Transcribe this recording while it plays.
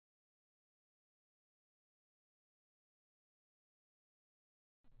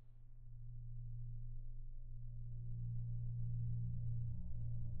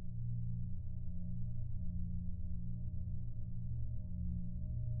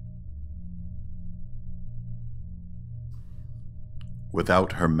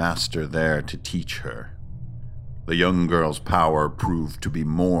without her master there to teach her. The young girl's power proved to be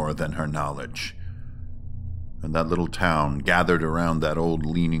more than her knowledge. And that little town gathered around that old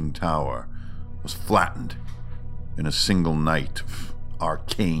leaning tower was flattened in a single night of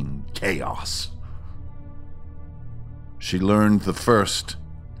arcane chaos. She learned the first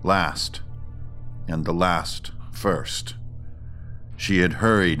last, and the last first. She had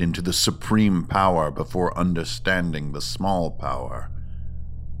hurried into the supreme power before understanding the small power.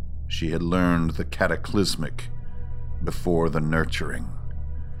 She had learned the cataclysmic before the nurturing,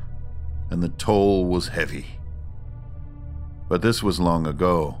 and the toll was heavy. But this was long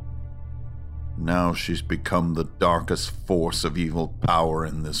ago. Now she's become the darkest force of evil power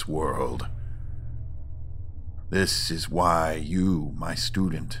in this world. This is why you, my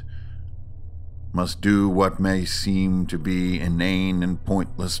student, must do what may seem to be inane and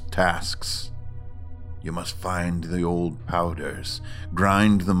pointless tasks. You must find the old powders,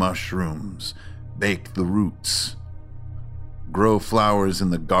 grind the mushrooms, bake the roots, grow flowers in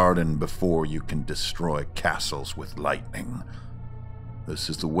the garden before you can destroy castles with lightning. This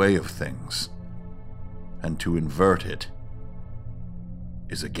is the way of things, and to invert it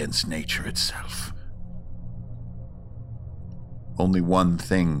is against nature itself. Only one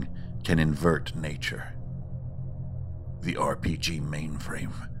thing can invert nature: the RPG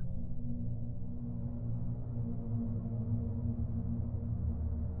mainframe.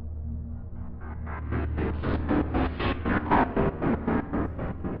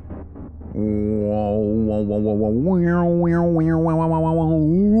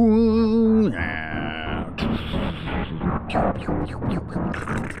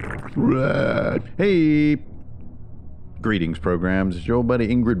 Hey, greetings, programs. It's your old buddy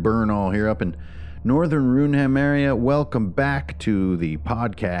Ingrid Bernal here up in northern Runeham area. Welcome back to the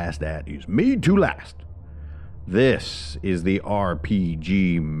podcast that is made to last. This is the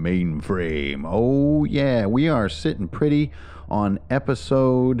RPG mainframe. Oh yeah, we are sitting pretty on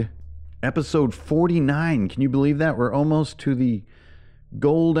episode 49. Can you believe that? We're almost to the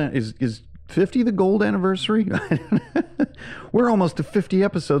gold. Is 50 the gold anniversary? We're almost to 50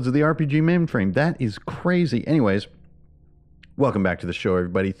 episodes of the RPG mainframe. That is crazy. Anyways, welcome back to the show,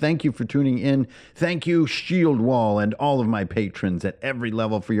 everybody. Thank you for tuning in. Thank you, Shield Wall, and all of my patrons at every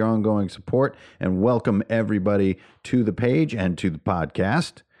level for your ongoing support. And welcome everybody to the page and to the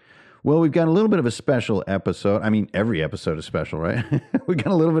podcast. Well, we've got a little bit of a special episode. I mean, every episode is special, right? We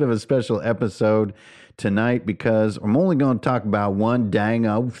got a little bit of a special episode tonight because I'm only going to talk about one dang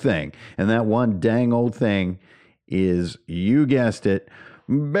old thing. And that one dang old thing is, you guessed it,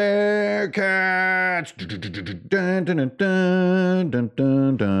 Bearcats. Dun, dun, dun, dun, dun,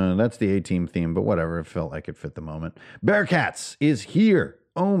 dun, dun. That's the A-Team theme, but whatever. It felt like it fit the moment. Bearcats is here.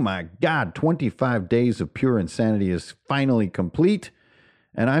 Oh my God. 25 days of pure insanity is finally complete.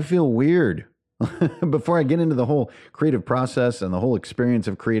 And I feel weird. Before I get into the whole creative process and the whole experience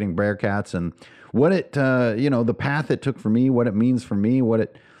of creating Bearcats and what it, the path it took for me, what it means for me, what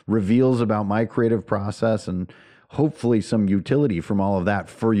it reveals about my creative process, and hopefully some utility from all of that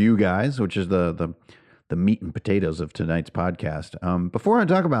for you guys, which is the meat and potatoes of tonight's podcast. Before I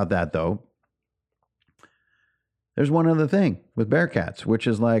talk about that, though, there's one other thing with Bearcats, which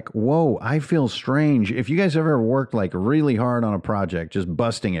is like, whoa, I feel strange. If you guys have ever worked like really hard on a project, just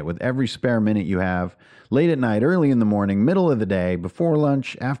busting it with every spare minute you have, late at night, early in the morning, middle of the day, before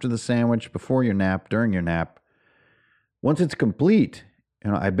lunch, after the sandwich, before your nap, during your nap, once it's complete,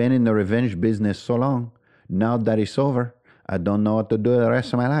 I've been in the revenge business so long. Now that it's over, I don't know what to do the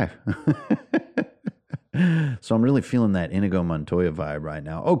rest of my life. So I'm really feeling that Inigo Montoya vibe right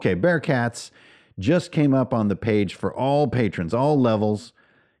now. Okay, Bearcats just came up on the page for all patrons, all levels,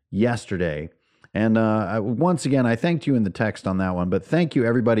 yesterday. And once again, I thanked you in the text on that one, but thank you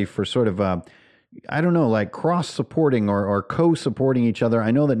everybody for sort of, like cross-supporting or co-supporting each other.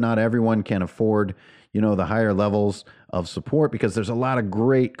 I know that not everyone can afford, the higher levels of support because there's a lot of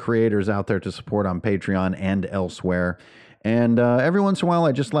great creators out there to support on Patreon and elsewhere. And every once in a while,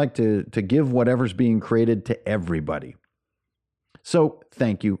 I just like to give whatever's being created to everybody. So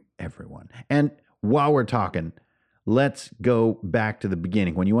thank you, everyone. And while we're talking, let's go back to the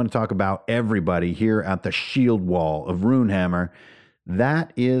beginning. When you want to talk about everybody here at the Shield Wall of Runehammer,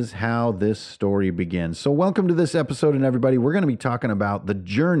 that is how this story begins. So welcome to this episode, and everybody, we're going to be talking about the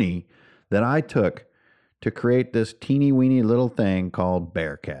journey that I took to create this teeny weeny little thing called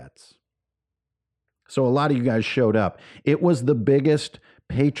Bearcats. So a lot of you guys showed up. It was the biggest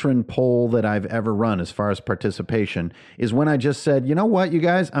patron poll that I've ever run as far as participation, is when I just said, you know what, you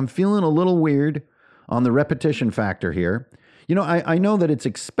guys, I'm feeling a little weird on the repetition factor here. I know that it's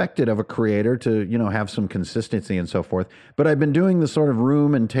expected of a creator to, have some consistency and so forth, but I've been doing the sort of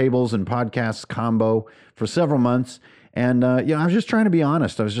room and tables and podcasts combo for several months. And, I was just trying to be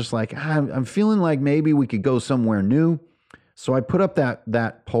honest. I was just like, I'm feeling like maybe we could go somewhere new. So I put up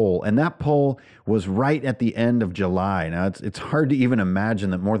that poll, and that poll was right at the end of July. Now, it's hard to even imagine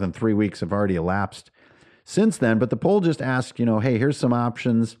that more than 3 weeks have already elapsed since then, but the poll just asked, hey, here's some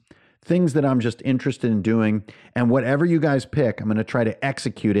options, things that I'm just interested in doing, and whatever you guys pick, I'm going to try to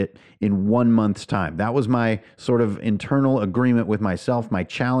execute it in 1 month's time. That was my sort of internal agreement with myself, my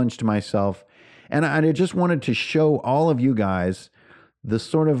challenge to myself, and I just wanted to show all of you guys the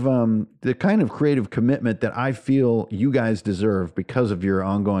sort of the kind of creative commitment that I feel you guys deserve because of your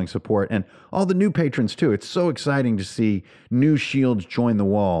ongoing support, and all the new patrons too. It's so exciting to see new shields join the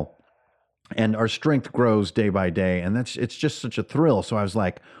wall, and our strength grows day by day, and it's just such a thrill. So I was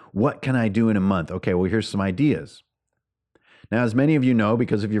like, what can I do in a month? Okay, well, here's some ideas. Now, as many of you know,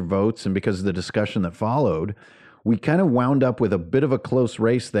 because of your votes and because of the discussion that followed, we kind of wound up with a bit of a close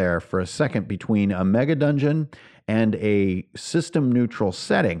race there for a second between a mega dungeon and a system neutral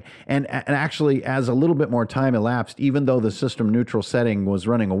setting. And actually, as a little bit more time elapsed, even though the system neutral setting was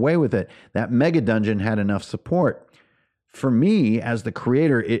running away with it, that mega dungeon had enough support. For me, as the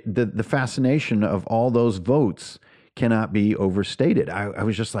creator, the fascination of all those votes cannot be overstated. I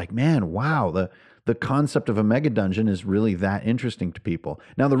was just like, man, wow, the concept of a mega dungeon is really that interesting to people.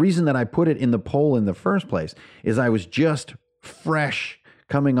 Now, the reason that I put it in the poll in the first place is I was just fresh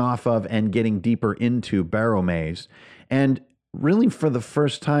coming off of and getting deeper into Barrow Maze, and really for the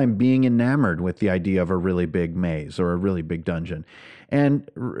first time being enamored with the idea of a really big maze or a really big dungeon.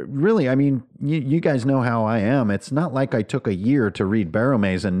 And really, I mean, you guys know how I am. It's not like I took a year to read Barrow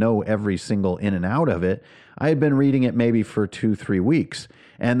Maze and know every single in and out of it. I had been reading it maybe for 2-3 weeks,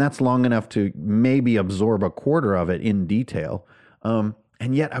 and that's long enough to maybe absorb a quarter of it in detail. And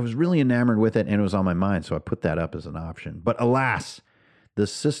yet I was really enamored with it, and it was on my mind, so I put that up as an option. But alas, the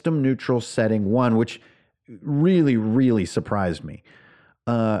system neutral setting one, which really, really surprised me.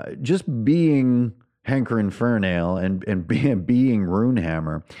 Just being Hanker Infernale and being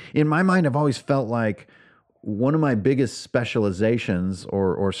Runehammer, in my mind, I've always felt like one of my biggest specializations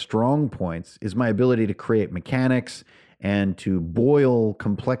or strong points is my ability to create mechanics and to boil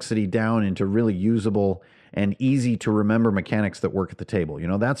complexity down into really usable and easy to remember mechanics that work at the table.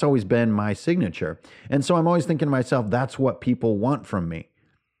 That's always been my signature. And so I'm always thinking to myself, that's what people want from me.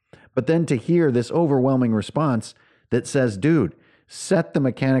 But then to hear this overwhelming response that says, dude, set the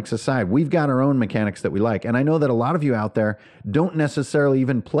mechanics aside. We've got our own mechanics that we like. And I know that a lot of you out there don't necessarily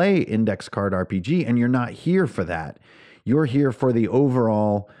even play index card RPG, and you're not here for that. You're here for the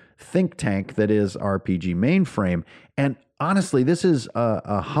overall think tank that is RPG mainframe. And honestly, this is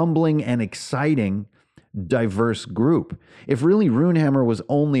a humbling and exciting diverse group. If really Runehammer was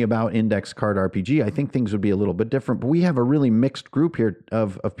only about index card RPG, I think things would be a little bit different. But we have a really mixed group here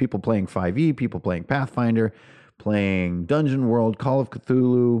of people playing 5e, people playing Pathfinder, playing Dungeon World, Call of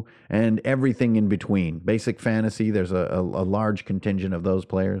Cthulhu, and everything in between. Basic fantasy, there's a large contingent of those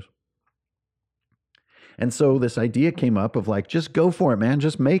players. And so this idea came up of like, just go for it, man.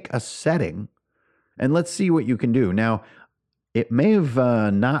 Just make a setting and let's see what you can do. Now, it may have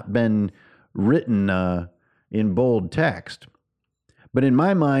not been written in bold text, but in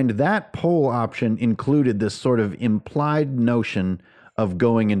my mind, that poll option included this sort of implied notion of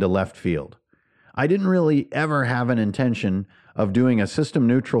going into left field. I didn't really ever have an intention of doing a system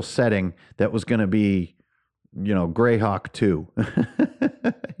neutral setting that was going to be, Greyhawk 2,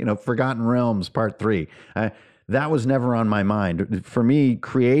 Forgotten Realms Part 3. That was never on my mind. For me,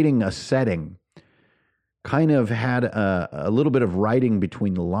 creating a setting kind of had a little bit of writing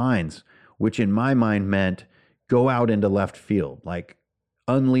between the lines, which in my mind meant go out into left field, like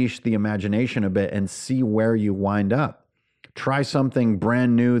unleash the imagination a bit and see where you wind up. Try something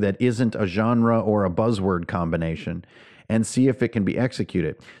brand new that isn't a genre or a buzzword combination and see if it can be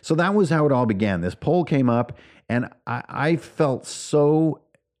executed. So that was how it all began. This poll came up, and I felt so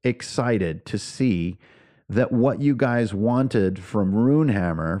excited to see that what you guys wanted from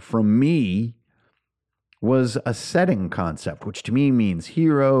Runehammer, from me, was a setting concept, which to me means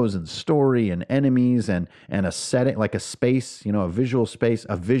heroes and story and enemies and a setting, like a space, a visual space,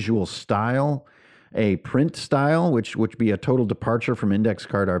 a visual style, a print style, which would be a total departure from index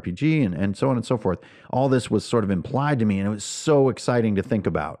card RPG and so on and so forth. All this was sort of implied to me, and it was so exciting to think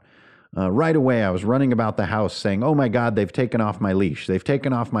about. Right away, I was running about the house saying, oh my God, they've taken off my leash. They've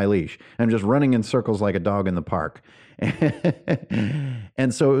taken off my leash. I'm just running in circles like a dog in the park.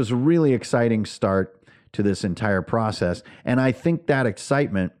 And so it was a really exciting start to this entire process. And I think that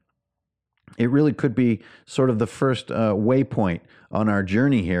excitement it really could be sort of the first waypoint on our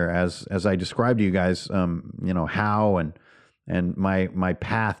journey here, as I described to you guys, how and my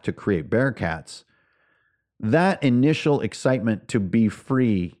path to create Bearcats. That initial excitement to be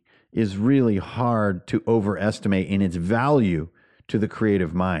free is really hard to overestimate in its value to the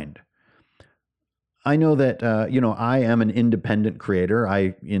creative mind. I know that, I am an independent creator.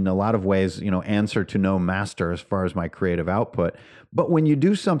 I, in a lot of ways, answer to no master as far as my creative output. But when you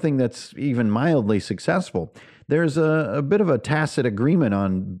do something that's even mildly successful, there's a bit of a tacit agreement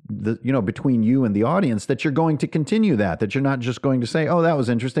on between you and the audience that you're going to continue that you're not just going to say, oh, that was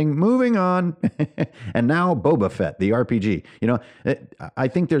interesting, moving on. And now Boba Fett, the RPG. I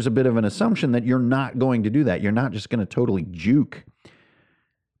think there's a bit of an assumption that you're not going to do that. You're not just going to totally juke.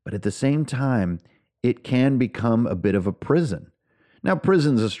 But at the same time, it can become a bit of a prison. Now,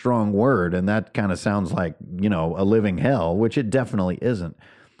 prison's a strong word, and that kind of sounds like, a living hell, which it definitely isn't.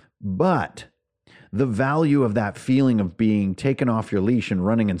 But the value of that feeling of being taken off your leash and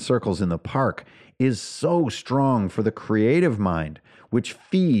running in circles in the park is so strong for the creative mind, which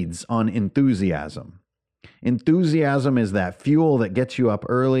feeds on enthusiasm. Enthusiasm is that fuel that gets you up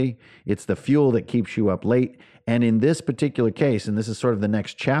early. It's the fuel that keeps you up late. And in this particular case, and this is sort of the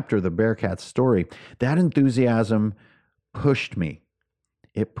next chapter of the Bearcats story, that enthusiasm pushed me.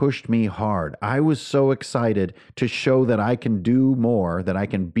 It pushed me hard. I was so excited to show that I can do more, that I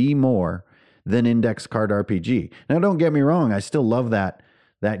can be more than Index Card RPG. Now, don't get me wrong. I still love that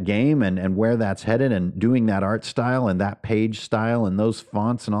game and where that's headed, and doing that art style and that page style and those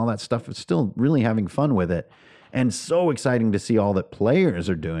fonts and all that stuff. It's still really having fun with it. And so exciting to see all that players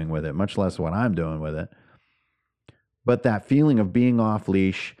are doing with it, much less what I'm doing with it. But that feeling of being off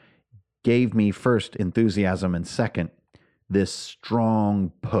leash gave me first enthusiasm, and second, this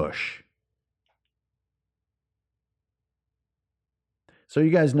strong push. So you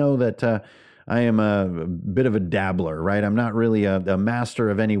guys know that I am a bit of a dabbler, right? I'm not really a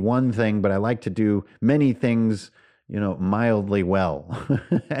master of any one thing, but I like to do many things, mildly well,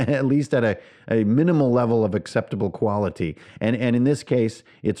 at least at a minimal level of acceptable quality. And in this case,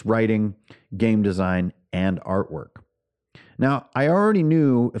 it's writing, game design, and artwork. Now, I already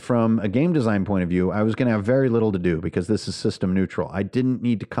knew from a game design point of view, I was going to have very little to do because this is system neutral. I didn't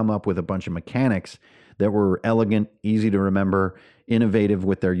need to come up with a bunch of mechanics that were elegant, easy to remember, innovative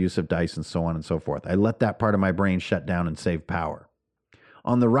with their use of dice, and so on and so forth. I let that part of my brain shut down and save power.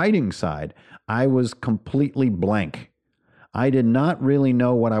 On the writing side, I was completely blank. I did not really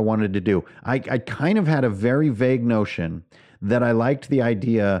know what I wanted to do. I kind of had a very vague notion that I liked the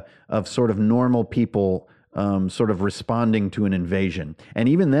idea of sort of normal people sort of responding to an invasion. And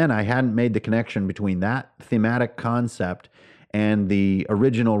even then, I hadn't made the connection between that thematic concept and the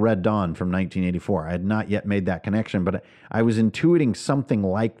original Red Dawn from 1984. I had not yet made that connection, but I was intuiting something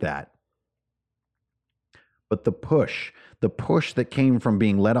like that. But the push that came from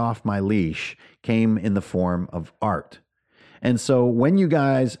being let off my leash came in the form of art. And so when you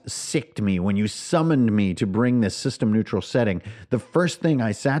guys sicked me, when you summoned me to bring this system neutral setting, the first thing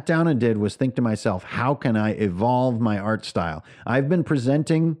I sat down and did was think to myself, how can I evolve my art style? I've been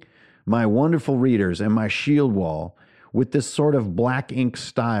presenting my wonderful readers and my shield wall with this sort of black ink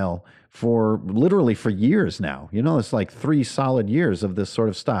style for literally for years now. It's like 3 solid years of this sort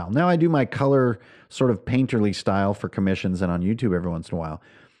of style. Now I do my color sort of painterly style for commissions and on YouTube every once in a while.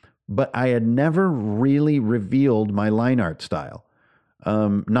 But I had never really revealed my line art style.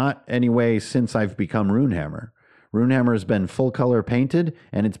 Not anyway since I've become Runehammer. Runehammer has been full color painted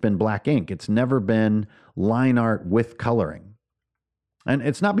and it's been black ink. It's never been line art with coloring. And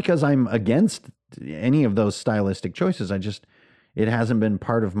it's not because I'm against any of those stylistic choices. It hasn't been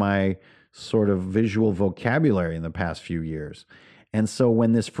part of my sort of visual vocabulary in the past few years. And so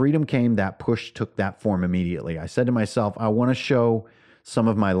when this freedom came, that push took that form immediately. I said to myself, I want to show some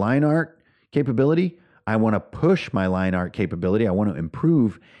of my line art capability. I want to push my line art capability. I want to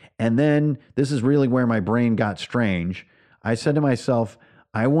improve. And then this is really where my brain got strange. I said to myself,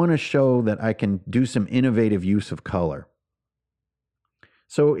 I want to show that I can do some innovative use of color.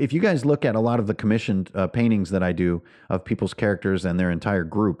 So if you guys look at a lot of the commissioned paintings that I do of people's characters and their entire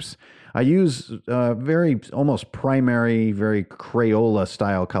groups, I use very almost primary, very Crayola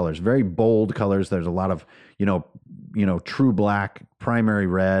style colors, very bold colors. There's a lot of, true black, primary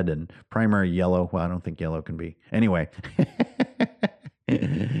red, and primary yellow. Well, I don't think yellow can be. Anyway,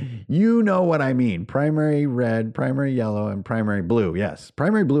 you know what I mean. Primary red, primary yellow, and primary blue. Yes.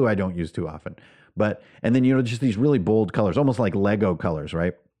 Primary blue I don't use too often. And then, just these really bold colors, almost like Lego colors,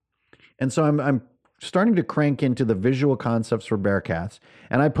 right? And so I'm starting to crank into the visual concepts for Bearcats,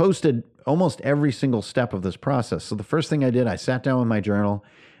 and I posted almost every single step of this process. So the first thing I did, I sat down with my journal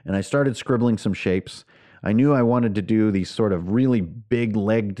and I started scribbling some shapes. I knew I wanted to do these sort of really big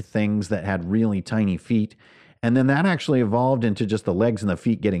legged things that had really tiny feet. And then that actually evolved into just the legs and the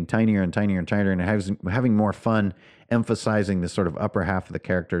feet getting tinier and tinier and tinier, and having more fun emphasizing the sort of upper half of the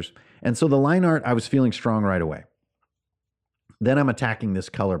characters. And so the line art, I was feeling strong right away. Then I'm attacking this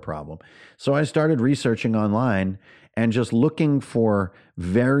color problem. So I started researching online and just looking for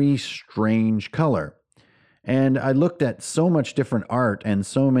very strange color. And I looked at so much different art and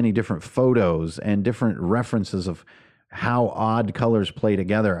so many different photos and different references of how odd colors play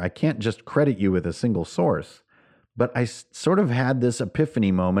together. I can't just credit you with a single source. But I sort of had this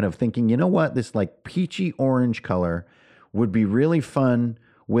epiphany moment of thinking, you know what? This like peachy orange color would be really fun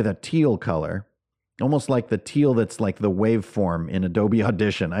with a teal color, almost like the teal that's like the waveform in Adobe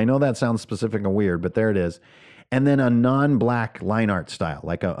Audition. I know that sounds specific and weird, but there it is. And then a non-black line art style,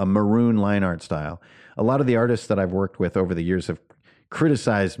 like a maroon line art style. A lot of the artists that I've worked with over the years have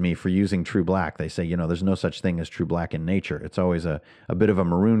criticized me for using true black. They say, there's no such thing as true black in nature. It's always a bit of a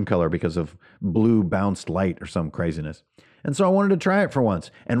maroon color because of blue bounced light or some craziness. And so I wanted to try it for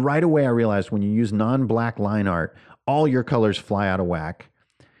once. And right away I realized when you use non-black line art, all your colors fly out of whack.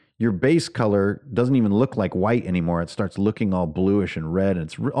 Your base color doesn't even look like white anymore. It starts looking all bluish and red. And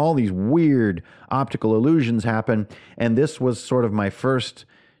it's all these weird optical illusions happen. And this was sort of my first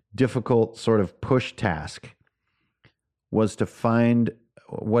difficult sort of push task, was to find,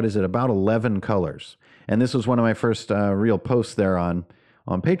 about 11 colors. And this was one of my first real posts there on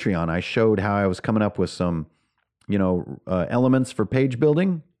Patreon. I showed how I was coming up with some, elements for page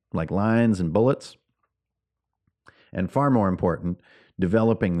building, like lines and bullets. And far more important,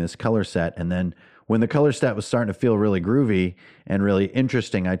 developing this color set. And then when the color set was starting to feel really groovy and really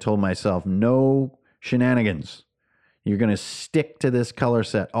interesting, I told myself, no shenanigans. You're going to stick to this color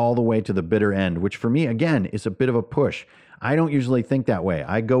set all the way to the bitter end, which for me, again, is a bit of a push. I don't usually think that way.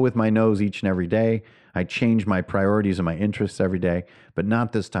 I go with my nose each and every day. I change my priorities and my interests every day, but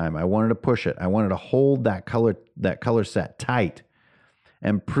not this time. I wanted to push it. I wanted to hold that color set tight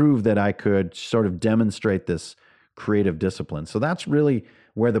and prove that I could sort of demonstrate this creative discipline. So that's really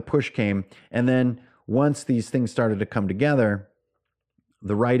where the push came. And then once these things started to come together,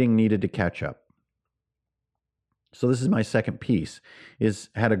 the writing needed to catch up. So this is my second piece.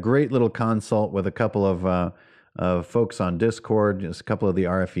 Had a great little consult with a couple of folks on Discord, just a couple of the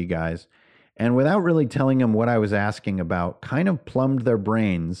RFE guys, and without really telling them what I was asking about, kind of plumbed their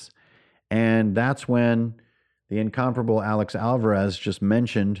brains. And that's when the incomparable Alex Alvarez just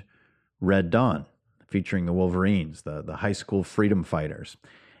mentioned Red Dawn, featuring the Wolverines, the high school freedom fighters.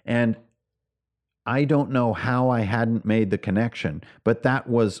 And I don't know how I hadn't made the connection, but that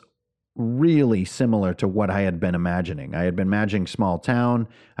was really similar to what I had been imagining. I had been imagining small town.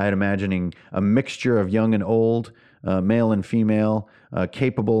 I had imagining a mixture of young and old, male and female,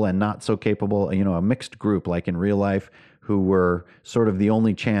 capable and not so capable, a mixed group like in real life, who were sort of the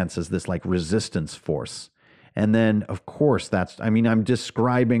only chance as this like resistance force. And then, of course, I'm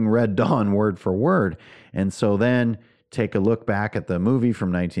describing Red Dawn word for word. And so then take a look back at the movie from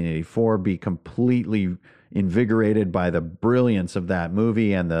 1984, be completely invigorated by the brilliance of that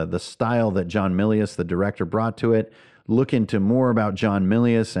movie and the style that John Milius, the director, brought to it. Look into more about John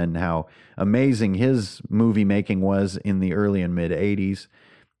Milius and how amazing his movie making was in the early and mid 80s.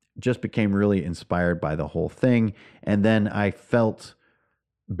 Just became really inspired by the whole thing. And then I felt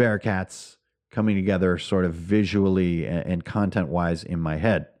Bearcats coming together sort of visually and content-wise in my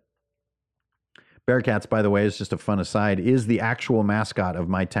head. Bearcats, by the way, is just a fun aside, is the actual mascot of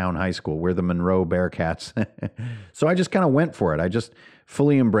my town high school. We're the Monroe Bearcats. So I just kind of went for it. I just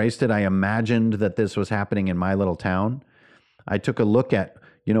fully embraced it. I imagined that this was happening in my little town. I took a look at,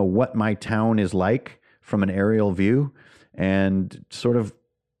 what my town is like from an aerial view and sort of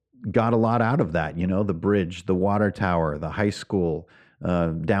got a lot out of that. The bridge, the water tower, the high school,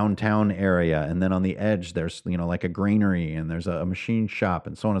 downtown area, and then on the edge there's like a granary and there's a machine shop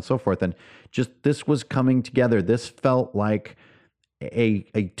and so on and so forth. And just this was coming together. This felt like a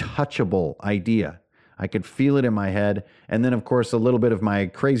touchable idea. I could feel it in my head. And then of course a little bit of my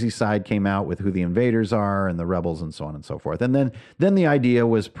crazy side came out with who the invaders are and the rebels and so on and so forth. And then the idea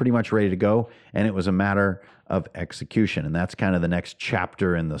was pretty much ready to go, and it was a matter of execution. And that's kind of the next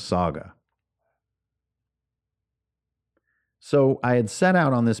chapter in the saga. So I had set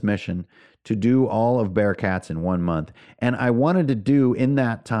out on this mission to do all of Bearcats in 1 month. And I wanted to do in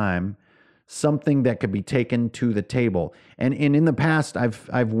that time something that could be taken to the table. And in the past,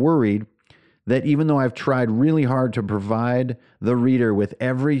 I've worried that even though I've tried really hard to provide the reader with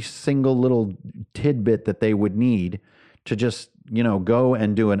every single little tidbit that they would need to just, go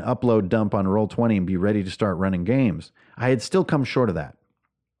and do an upload dump on Roll20 and be ready to start running games, I had still come short of that.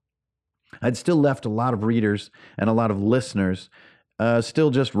 I'd still left a lot of readers and a lot of listeners still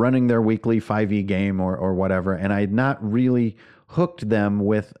just running their weekly 5e game or whatever, and I had not really hooked them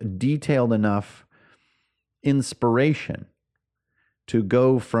with detailed enough inspiration to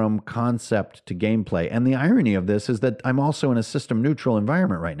go from concept to gameplay. And the irony of this is that I'm also in a system neutral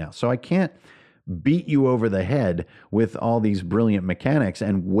environment right now, so I can't beat you over the head with all these brilliant mechanics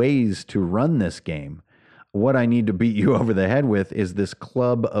and ways to run this game. What I need to beat you over the head with is this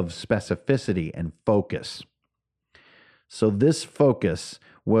club of specificity and focus. So this focus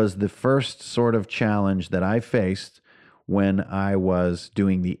was the first sort of challenge that I faced when I was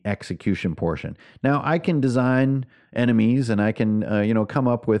doing the execution portion. Now, I can design enemies and I can, come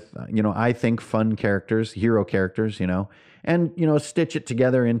up with, I think fun characters, hero characters, and, stitch it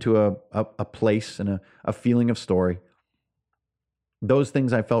together into a place and a feeling of story. Those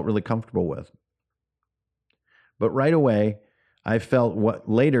things I felt really comfortable with. But right away, I felt what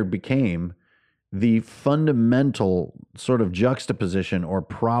later became the fundamental sort of juxtaposition or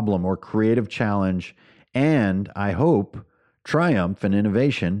problem or creative challenge and, I hope, triumph and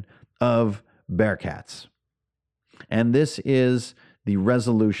innovation of Bearcats. And this is the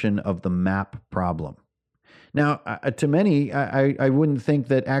resolution of the map problem. Now, to many, I wouldn't think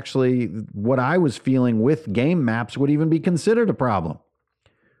that actually what I was feeling with game maps would even be considered a problem.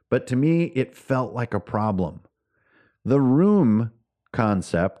 But to me, it felt like a problem. The room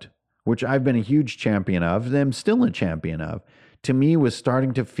concept, which I've been a huge champion of, and I'm still a champion of, to me was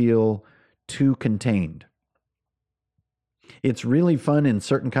starting to feel too contained. It's really fun in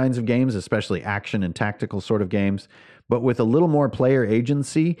certain kinds of games, especially action and tactical sort of games, but with a little more player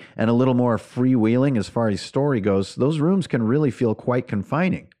agency and a little more freewheeling as far as story goes, those rooms can really feel quite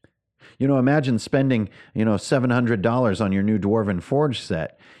confining. Imagine spending, $700 on your new Dwarven Forge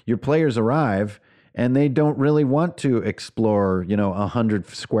set. Your players arrive and they don't really want to explore, 100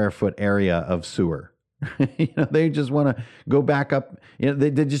 square foot area of sewer. They just want to go back up.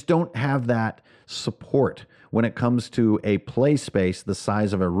 They just don't have that support when it comes to a play space the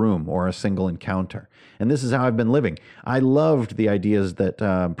size of a room or a single encounter. And this is how I've been living. I loved the ideas that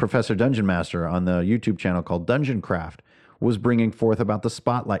Professor Dungeon Master on the YouTube channel called Dungeon Craft was bringing forth about the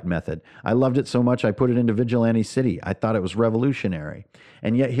spotlight method. I loved it so much I put it into Vigilante City. I thought it was revolutionary.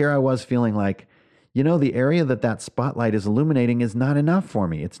 And yet here I was feeling like, the area that spotlight is illuminating is not enough for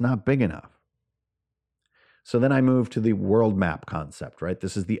me. It's not big enough. So then I moved to the world map concept, right?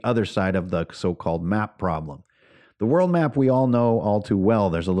 This is the other side of the so-called map problem. The world map we all know all too well.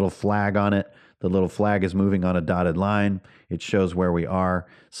 There's a little flag on it. The little flag is moving on a dotted line. It shows where we are.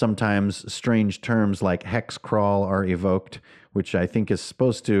 Sometimes strange terms like hex crawl are evoked, which I think is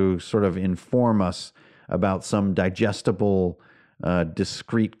supposed to sort of inform us about some digestible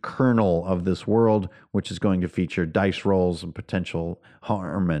discrete kernel of this world, which is going to feature dice rolls and potential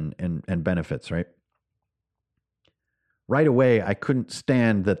harm and benefits, right? Right away, I couldn't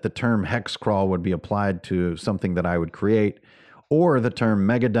stand that the term hex crawl would be applied to something that I would create, or the term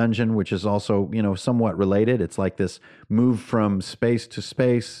mega dungeon, which is also, somewhat related. It's like this move from space to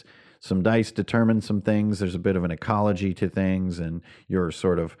space. Some dice determine some things. There's a bit of an ecology to things, and you're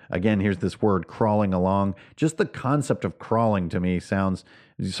sort of, again, here's this word crawling along. Just the concept of crawling to me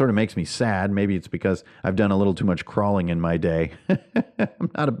sort of makes me sad. Maybe it's because I've done a little too much crawling in my day.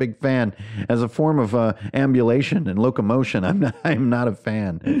 I'm not a big fan. As a form of ambulation and locomotion, I'm not a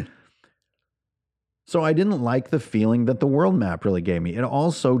fan. So I didn't like the feeling that the world map really gave me. It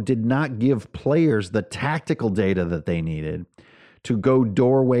also did not give players the tactical data that they needed to go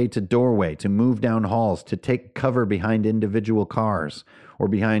doorway, to move down halls, to take cover behind individual cars or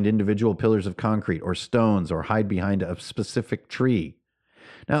behind individual pillars of concrete or stones or hide behind a specific tree.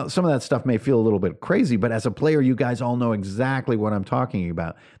 Now, some of that stuff may feel a little bit crazy, but as a player, you guys all know exactly what I'm talking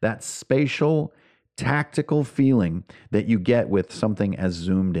about. That spatial, tactical feeling that you get with something as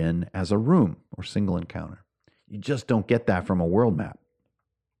zoomed in as a room or single encounter. You just don't get that from a world map.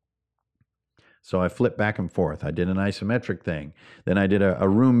 So I flipped back and forth. I did an isometric thing. Then I did a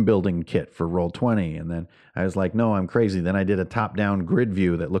room building kit for Roll20. And then I was like, no, I'm crazy. Then I did a top-down grid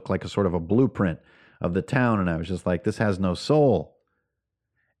view that looked like a sort of a blueprint of the town. And I was just like, this has no soul.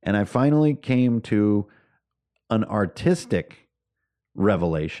 And I finally came to an artistic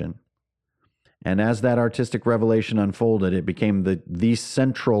revelation. And as that artistic revelation unfolded, it became the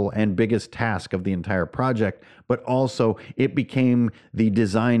central and biggest task of the entire project, but also it became the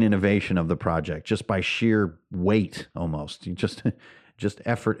design innovation of the project, just by sheer weight almost, just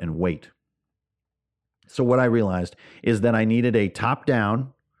effort and weight. So what I realized is that I needed a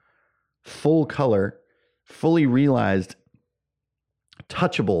top-down, full-color, fully realized,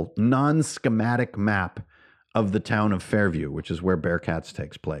 touchable, non-schematic map of the town of Fairview, which is where Bearcats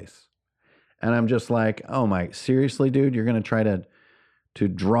takes place. And I'm just like, oh my, seriously, dude, you're going to try to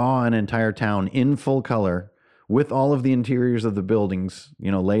draw an entire town in full color with all of the interiors of the buildings,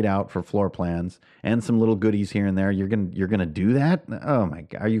 laid out for floor plans and some little goodies here and there. You're going to do that? Oh my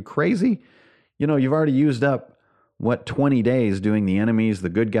God, are you crazy? You've already used up 20 days doing the enemies, the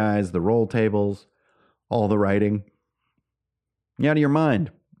good guys, the roll tables, all the writing. You're out of your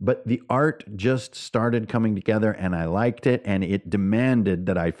mind. But the art just started coming together and I liked it and it demanded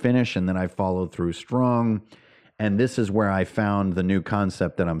that I finish and then I followed through strong. And this is where I found the new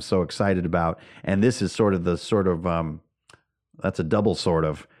concept that I'm so excited about. And this is that's a double sort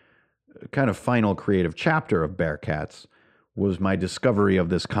of kind of final creative chapter of Bearcats, was my discovery of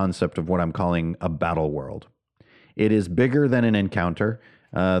this concept of what I'm calling a battle world. It is bigger than an encounter.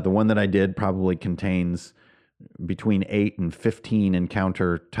 The one that I did probably contains between 8 and 15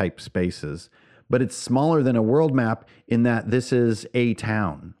 encounter type spaces, but it's smaller than a world map in that this is a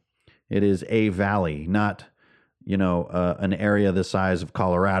town. It is a valley, not, an area the size of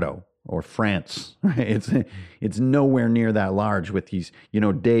Colorado or France. It's nowhere near that large with these,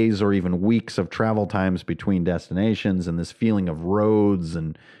 days or even weeks of travel times between destinations and this feeling of roads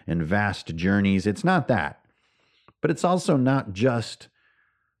and vast journeys. It's not that, but it's also not just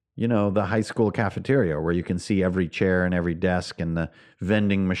the high school cafeteria where you can see every chair and every desk and the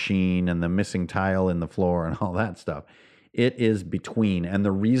vending machine and the missing tile in the floor and all that stuff. It is between. And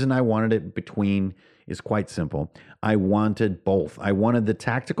the reason I wanted it between is quite simple. I wanted both. I wanted the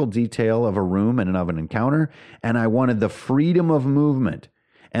tactical detail of a room and of an encounter, and I wanted the freedom of movement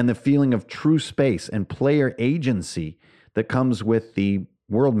and the feeling of true space and player agency that comes with the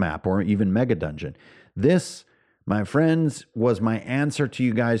world map or even mega dungeon. This, my friends, was my answer to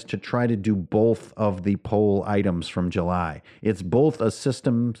you guys to try to do both of the poll items from July. It's both a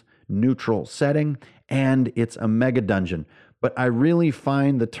systems neutral setting and it's a mega dungeon. But I really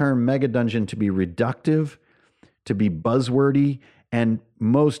find the term mega dungeon to be reductive, to be buzzwordy, and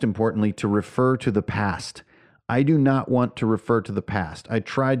most importantly, to refer to the past. I do not want to refer to the past. I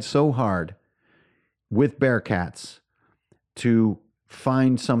tried so hard with Bearcats to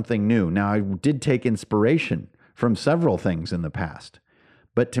find something new. Now, I did take inspiration from several things in the past.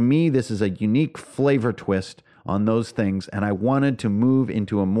 But to me, this is a unique flavor twist on those things, and I wanted to move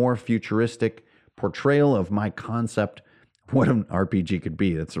into a more futuristic portrayal of my concept, what an RPG could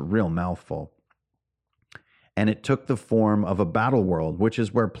be. That's a real mouthful. And it took the form of a battle world, which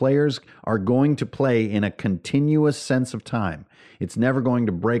is where players are going to play in a continuous sense of time. It's never going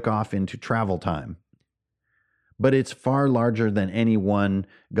to break off into travel time. But it's far larger than any one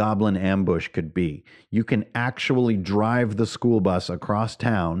goblin ambush could be. You can actually drive the school bus across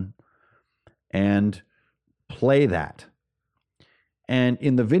town and play that. And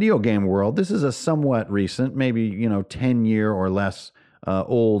in the video game world, this is a somewhat recent, maybe 10-year or less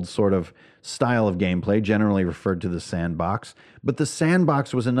old sort of style of gameplay, generally referred to the sandbox. But the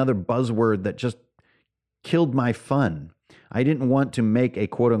sandbox was another buzzword that just killed my fun. I didn't want to make a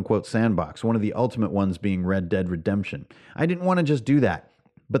quote-unquote sandbox, one of the ultimate ones being Red Dead Redemption. I didn't want to just do that.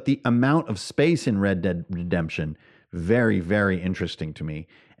 But the amount of space in Red Dead Redemption, very, very interesting to me.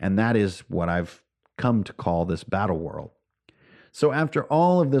 And that is what I've come to call this battle world. So after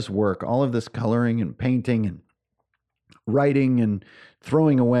all of this work, all of this coloring and painting and writing and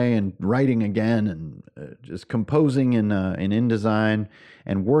throwing away and writing again and just composing in InDesign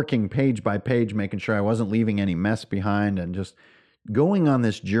and working page by page, making sure I wasn't leaving any mess behind and just going on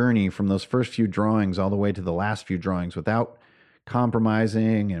this journey from those first few drawings all the way to the last few drawings without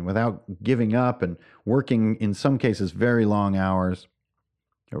compromising and without giving up and working in some cases very long hours.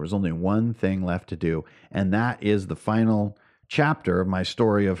 There was only one thing left to do, and that is the final chapter of my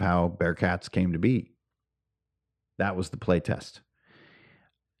story of how Bearcats came to be. That was the playtest.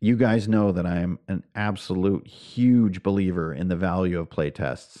 You guys know that I am an absolute huge believer in the value of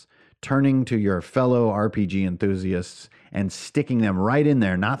playtests. Turning to your fellow RPG enthusiasts and sticking them right in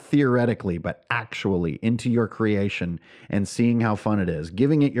there, not theoretically, but actually into your creation and seeing how fun it is.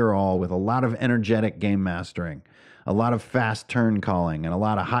 Giving it your all with a lot of energetic game mastering, a lot of fast turn calling, and a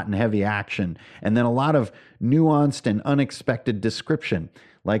lot of hot and heavy action, and then a lot of nuanced and unexpected description,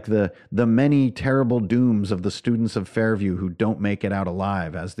 like the many terrible dooms of the students of Fairview who don't make it out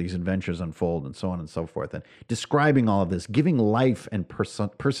alive as these adventures unfold, and so on and so forth. And describing all of this, giving life and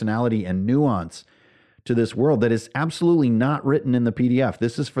personality and nuance to this world that is absolutely not written in the PDF.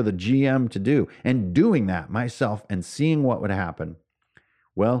 This is for the GM to do, and doing that myself and seeing what would happen.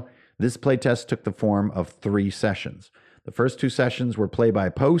 Well, this playtest took the form of 3 sessions. The first 2 sessions were play by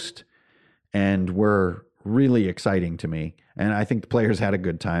post and were really exciting to me. And I think the players had a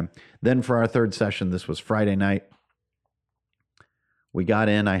good time. Then for our 3rd session, this was Friday night, We got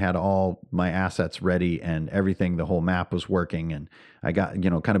in, I had all my assets ready and everything, the whole map was working. And I got,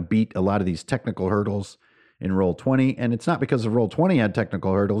 kind of beat a lot of these technical hurdles in Roll20. And it's not because of Roll20 had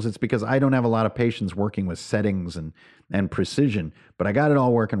technical hurdles. It's because I don't have a lot of patience working with settings and precision, but I got it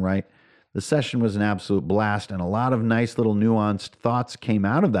all working right. The session was an absolute blast, and a lot of nice little nuanced thoughts came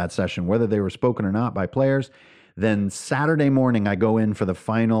out of that session, whether they were spoken or not by players. Then Saturday morning, I go in for the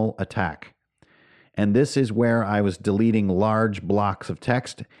final attack. And this is where I was deleting large blocks of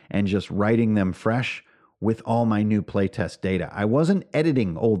text and just writing them fresh with all my new playtest data. I wasn't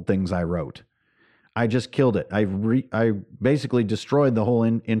editing old things I wrote. I just killed it. I basically destroyed the whole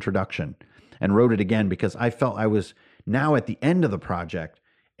introduction and wrote it again because I felt I was now at the end of the project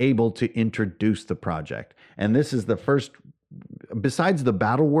able to introduce the project. And this is the first, besides the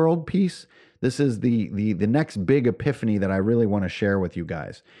battle world piece, this is the next big epiphany that I really want to share with you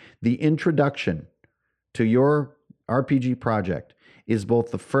guys. The introduction to your RPG project is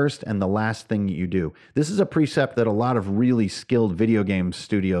both the first and the last thing you do. This is a precept that a lot of really skilled video game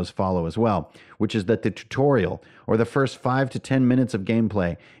studios follow as well, which is that the tutorial or the first 5 to 10 minutes of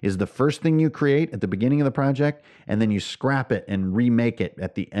gameplay is the first thing you create at the beginning of the project, and then you scrap it and remake it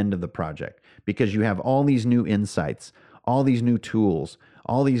at the end of the project because you have all these new insights, all these new tools,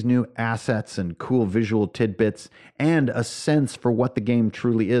 all these new assets and cool visual tidbits, and a sense for what the game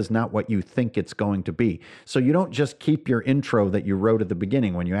truly is, not what you think it's going to be. So you don't just keep your intro that you wrote at the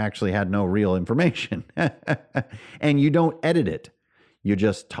beginning when you actually had no real information. And you don't edit it. You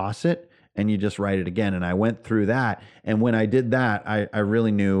just toss it and you just write it again. And I went through that. And when I did that, I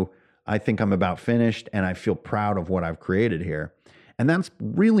really knew, I think I'm about finished and I feel proud of what I've created here. And that's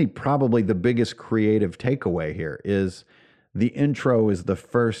really probably the biggest creative takeaway here is the intro is the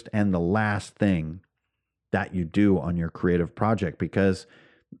first and the last thing that you do on your creative project, because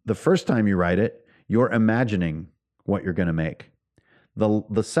the first time you write it, you're imagining what you're going to make.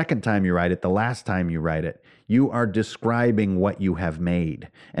 The second time you write it, the last time you write it, you are describing what you have made.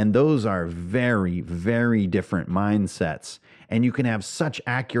 And those are very, very different mindsets. And you can have such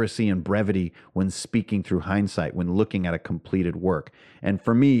accuracy and brevity when speaking through hindsight, when looking at a completed work. And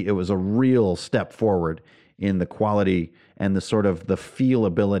for me, it was a real step forward in the quality and the sort of the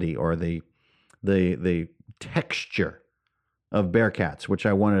feelability or the texture of Bearcats, which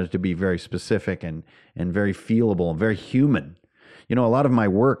I wanted it to be very specific and very feelable and very human. A lot of my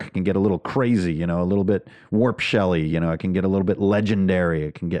work can get a little crazy, a little bit warp shelly, it can get a little bit legendary,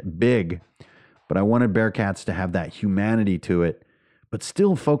 it can get big. But I wanted Bearcats to have that humanity to it, but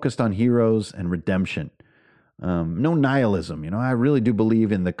still focused on heroes and redemption. No nihilism. I really do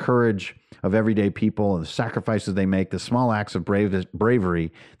believe in the courage of everyday people and the sacrifices they make, the small acts of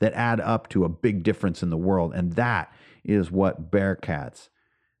bravery that add up to a big difference in the world. And that is what Bearcats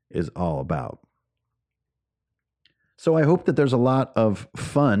is all about. So I hope that there's a lot of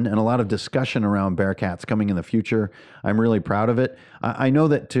fun and a lot of discussion around Bearcats coming in the future. I'm really proud of it. I know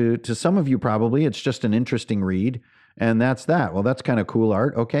that to some of you probably it's just an interesting read. And that's that. Well, that's kind of cool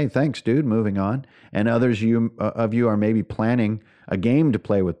art. Okay, thanks, dude. Moving on. And others of you are maybe planning a game to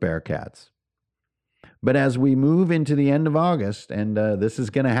play with Bearcats. But as we move into the end of August, and this is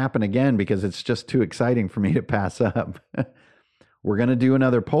going to happen again because it's just too exciting for me to pass up, we're going to do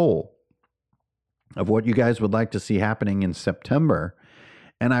another poll of what you guys would like to see happening in September.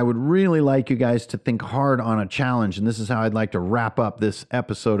 And I would really like you guys to think hard on a challenge. And this is how I'd like to wrap up this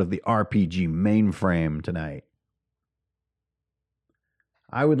episode of the RPG Mainframe tonight.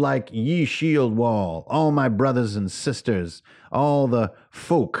 I would like ye shield wall, all my brothers and sisters, all the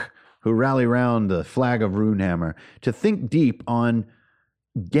folk who rally round the flag of Runehammer, to think deep on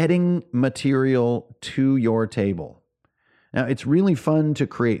getting material to your table. Now, it's really fun to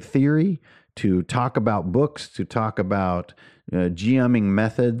create theory, to talk about books, to talk about GMing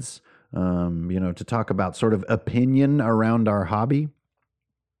methods, to talk about sort of opinion around our hobby.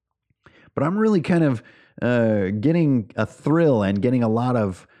 But I'm really kind of getting a thrill and getting a lot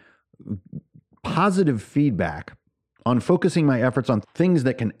of positive feedback on focusing my efforts on things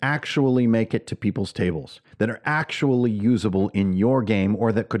that can actually make it to people's tables, that are actually usable in your game,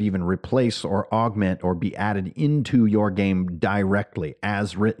 or that could even replace or augment or be added into your game directly,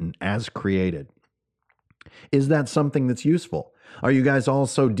 as written, as created. Is that something that's useful? Are you guys all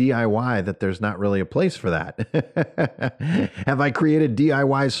so DIY that there's not really a place for that? Have I created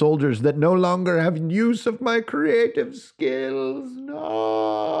DIY soldiers that no longer have use of my creative skills?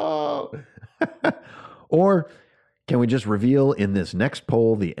 No. Or can we just reveal in this next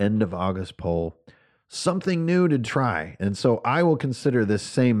poll, the end of August poll, something new to try? And so I will consider this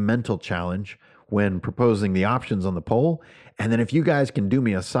same mental challenge when proposing the options on the poll. And then if you guys can do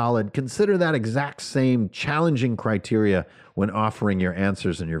me a solid, consider that exact same challenging criteria when offering your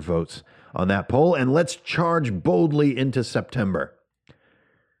answers and your votes on that poll. And let's charge boldly into September.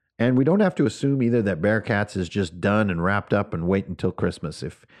 And we don't have to assume either that Bearcats is just done and wrapped up and wait until Christmas.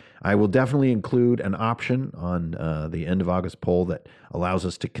 If I will definitely include an option on the end of August poll that allows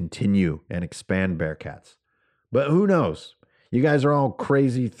us to continue and expand Bearcats. But who knows? You guys are all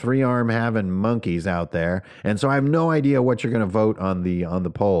crazy three-arm having monkeys out there, and so I have no idea what you're going to vote on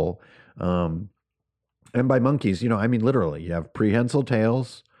the poll. And by monkeys, I mean literally. You have prehensile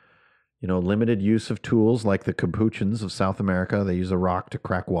tails. Limited use of tools like the capuchins of South America. They use a rock to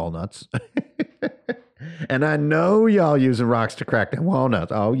crack walnuts. And I know y'all using rocks to crack them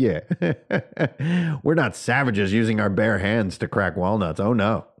walnuts. Oh, yeah. We're not savages using our bare hands to crack walnuts. Oh,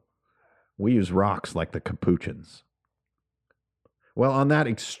 no. We use rocks like the capuchins. Well, on that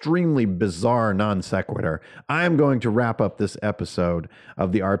extremely bizarre non sequitur, I am going to wrap up this episode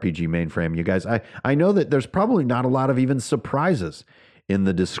of the RPG Mainframe. You guys, I know that there's probably not a lot of even surprises in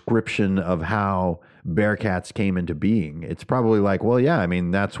the description of how Bearcats came into being. It's probably like, well, yeah, I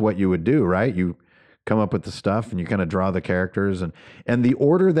mean, that's what you would do, right? You come up with the stuff and you kind of draw the characters. And the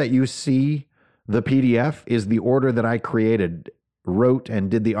order that you see the PDF is the order that I created, wrote,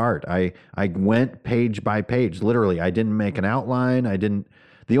 and did the art. I went page by page, literally. I didn't make an outline.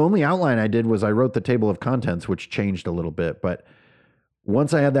 The only outline I did was I wrote the table of contents, which changed a little bit. But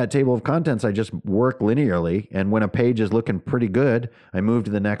once I had that table of contents, I just work linearly. And when a page is looking pretty good, I move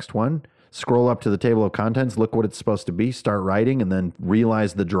to the next one, scroll up to the table of contents, look what it's supposed to be, start writing, and then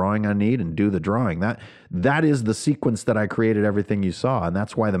realize the drawing I need and do the drawing. That is the sequence that I created everything you saw. And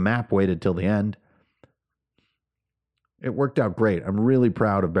that's why the map waited till the end. It worked out great. I'm really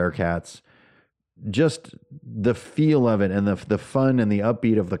proud of Bearcats. Just the feel of it and the fun and the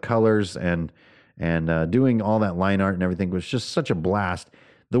upbeat of the colors and doing all that line art and everything was just such a blast.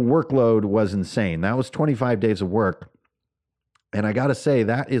 The workload was insane. That was 25 days of work. And I got to say,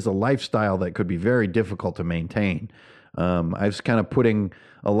 that is a lifestyle that could be very difficult to maintain. I was kind of putting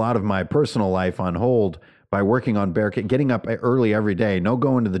a lot of my personal life on hold by working on Bearcats, getting up early every day, no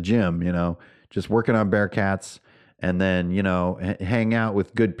going to the gym, just working on Bearcats. And then, hang out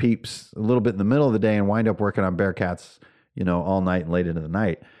with good peeps a little bit in the middle of the day and wind up working on Bearcats, all night and late into the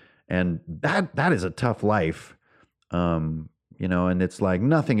night. And that is a tough life, and it's like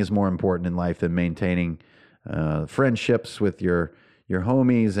nothing is more important in life than maintaining friendships with your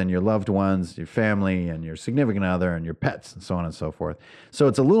homies and your loved ones, your family and your significant other and your pets and so on and so forth. So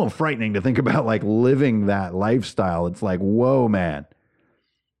it's a little frightening to think about like living that lifestyle. It's like, whoa, man.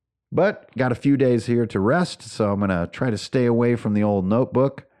 But got a few days here to rest, so I'm going to try to stay away from the old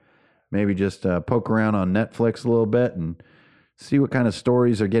notebook, maybe just poke around on Netflix a little bit and see what kind of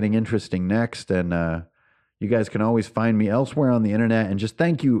stories are getting interesting next. And you guys can always find me elsewhere on the internet. And just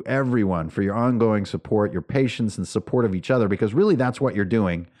thank you, everyone, for your ongoing support, your patience and support of each other, because really that's what you're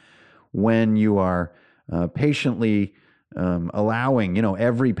doing when you are patiently allowing,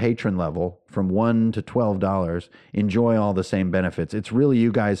 every patron level from $1 to $12 enjoy all the same benefits. It's really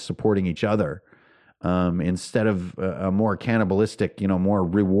you guys supporting each other instead of a more cannibalistic, more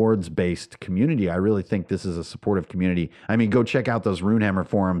rewards-based community. I really think this is a supportive community. I mean, go check out those Runehammer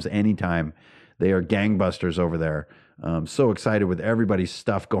forums anytime. They are gangbusters over there. So excited with everybody's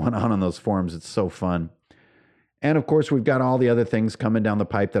stuff going on those forums. It's so fun. And of course, we've got all the other things coming down the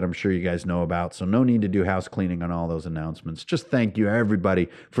pipe that I'm sure you guys know about. So no need to do house cleaning on all those announcements. Just thank you, everybody,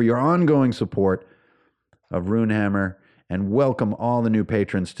 for your ongoing support of Runehammer, and welcome all the new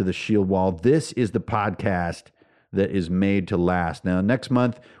patrons to the Shield Wall. This is the podcast that is made to last. Now, next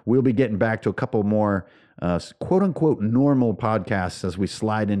month, we'll be getting back to a couple more quote-unquote normal podcasts as we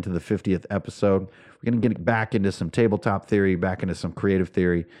slide into the 50th episode. We're going to get back into some tabletop theory, back into some creative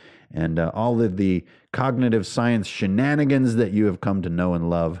theory, and all of the cognitive science shenanigans that you have come to know and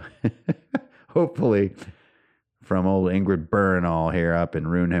love. Hopefully from old Ingrid Burnall here up in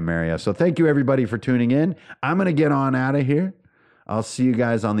Runeham area. So thank you, everybody, for tuning in. I'm going to get on out of here. I'll see you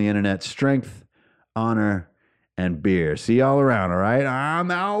guys on the internet. Strength, honor, and beer. See y'all around, all right? I'm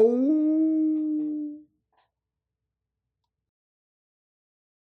out.